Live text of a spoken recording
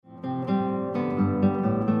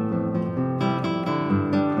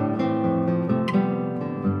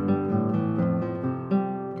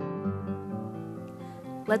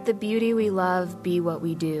Let the beauty we love be what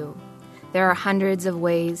we do. There are hundreds of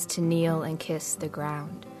ways to kneel and kiss the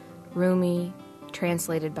ground. Rumi,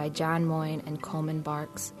 translated by John Moyne and Coleman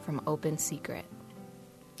Barks from Open Secret.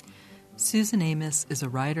 Susan Amos is a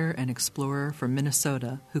writer and explorer from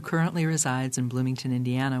Minnesota who currently resides in Bloomington,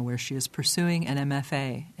 Indiana, where she is pursuing an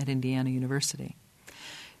MFA at Indiana University.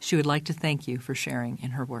 She would like to thank you for sharing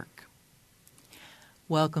in her work.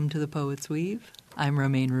 Welcome to The Poet's Weave. I'm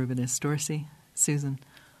Romaine Rubinis Dorsey. Susan,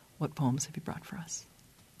 what poems have you brought for us?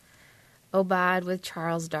 Obad with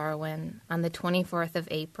Charles Darwin on the 24th of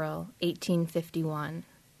April, 1851.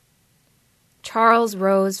 Charles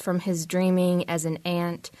rose from his dreaming as an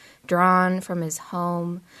ant drawn from his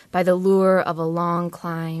home by the lure of a long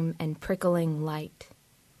climb and prickling light.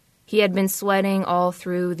 He had been sweating all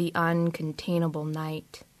through the uncontainable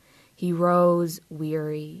night. He rose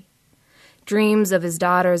weary. Dreams of his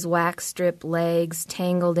daughter's wax-stripped legs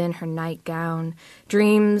tangled in her nightgown,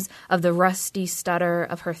 dreams of the rusty stutter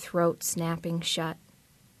of her throat snapping shut.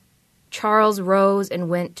 Charles rose and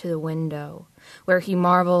went to the window, where he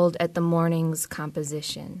marveled at the morning's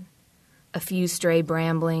composition. A few stray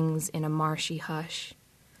bramblings in a marshy hush,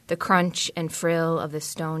 the crunch and frill of the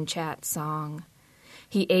stone chat song.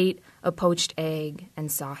 He ate a poached egg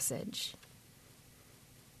and sausage.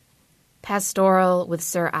 Pastoral with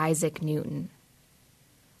Sir Isaac Newton.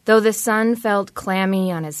 Though the sun felt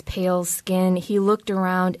clammy on his pale skin, he looked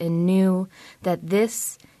around and knew that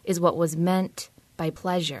this is what was meant by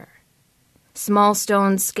pleasure. Small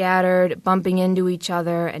stones scattered, bumping into each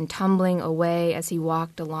other and tumbling away as he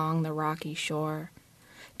walked along the rocky shore,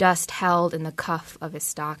 dust held in the cuff of his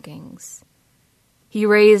stockings. He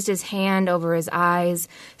raised his hand over his eyes,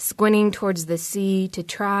 squinting towards the sea to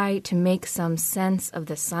try to make some sense of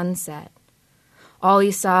the sunset. All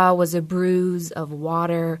he saw was a bruise of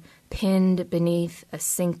water pinned beneath a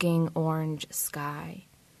sinking orange sky.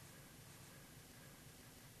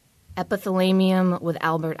 Epithalamium with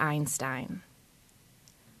Albert Einstein.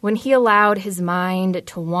 When he allowed his mind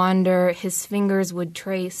to wander, his fingers would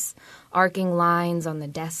trace arcing lines on the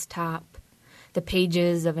desktop, the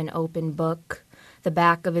pages of an open book, the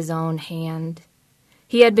back of his own hand.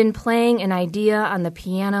 He had been playing an idea on the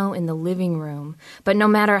piano in the living room, but no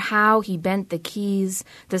matter how he bent the keys,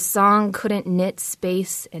 the song couldn't knit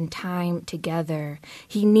space and time together.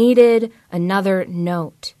 He needed another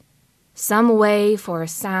note, some way for a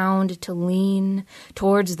sound to lean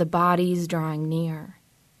towards the bodies drawing near.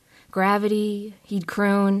 Gravity, he'd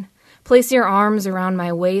croon, place your arms around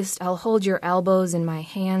my waist, I'll hold your elbows in my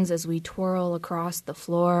hands as we twirl across the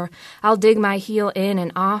floor. I'll dig my heel in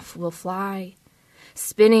and off we'll fly,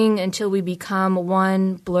 spinning until we become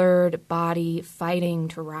one blurred body fighting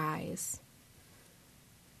to rise.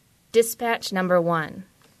 Dispatch number 1.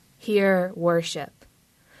 Hear worship.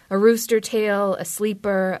 A rooster tail, a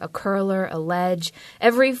sleeper, a curler, a ledge.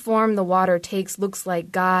 Every form the water takes looks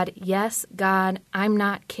like God. Yes, God, I'm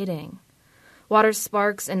not kidding. Water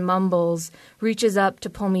sparks and mumbles, reaches up to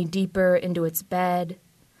pull me deeper into its bed.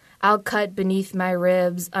 I'll cut beneath my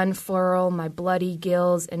ribs, unfurl my bloody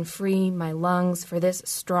gills, and free my lungs for this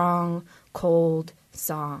strong, cold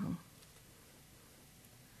song.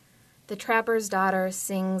 The trapper's daughter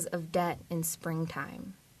sings of debt in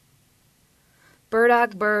springtime.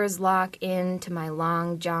 Burdock burrs lock into my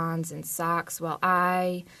long johns and socks while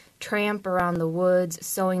I tramp around the woods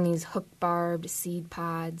sowing these hook-barbed seed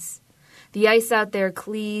pods. The ice out there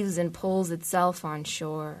cleaves and pulls itself on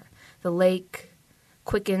shore. The lake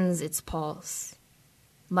quickens its pulse.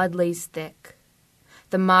 Mud lays thick.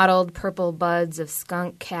 The mottled purple buds of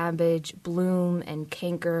skunk cabbage bloom and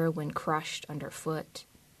canker when crushed underfoot.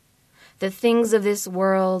 The things of this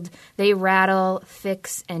world, they rattle,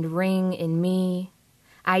 fix, and ring in me.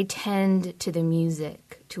 I tend to the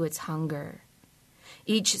music, to its hunger.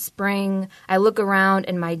 Each spring, I look around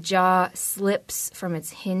and my jaw slips from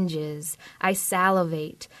its hinges. I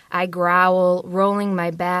salivate, I growl, rolling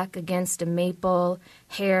my back against a maple,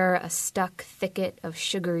 hair a stuck thicket of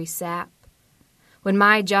sugary sap. When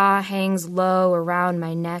my jaw hangs low around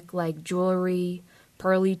my neck like jewelry,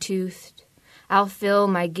 pearly-toothed, I'll fill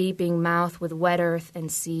my gaping mouth with wet earth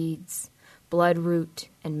and seeds, bloodroot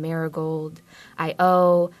and marigold. I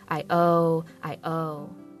owe, I owe, I owe.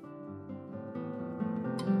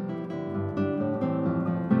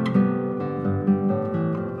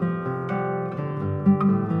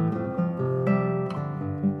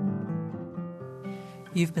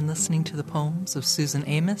 You've been listening to the poems of Susan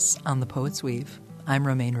Amos on The Poet's Weave. I'm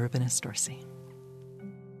Romaine Rubinis Dorsey.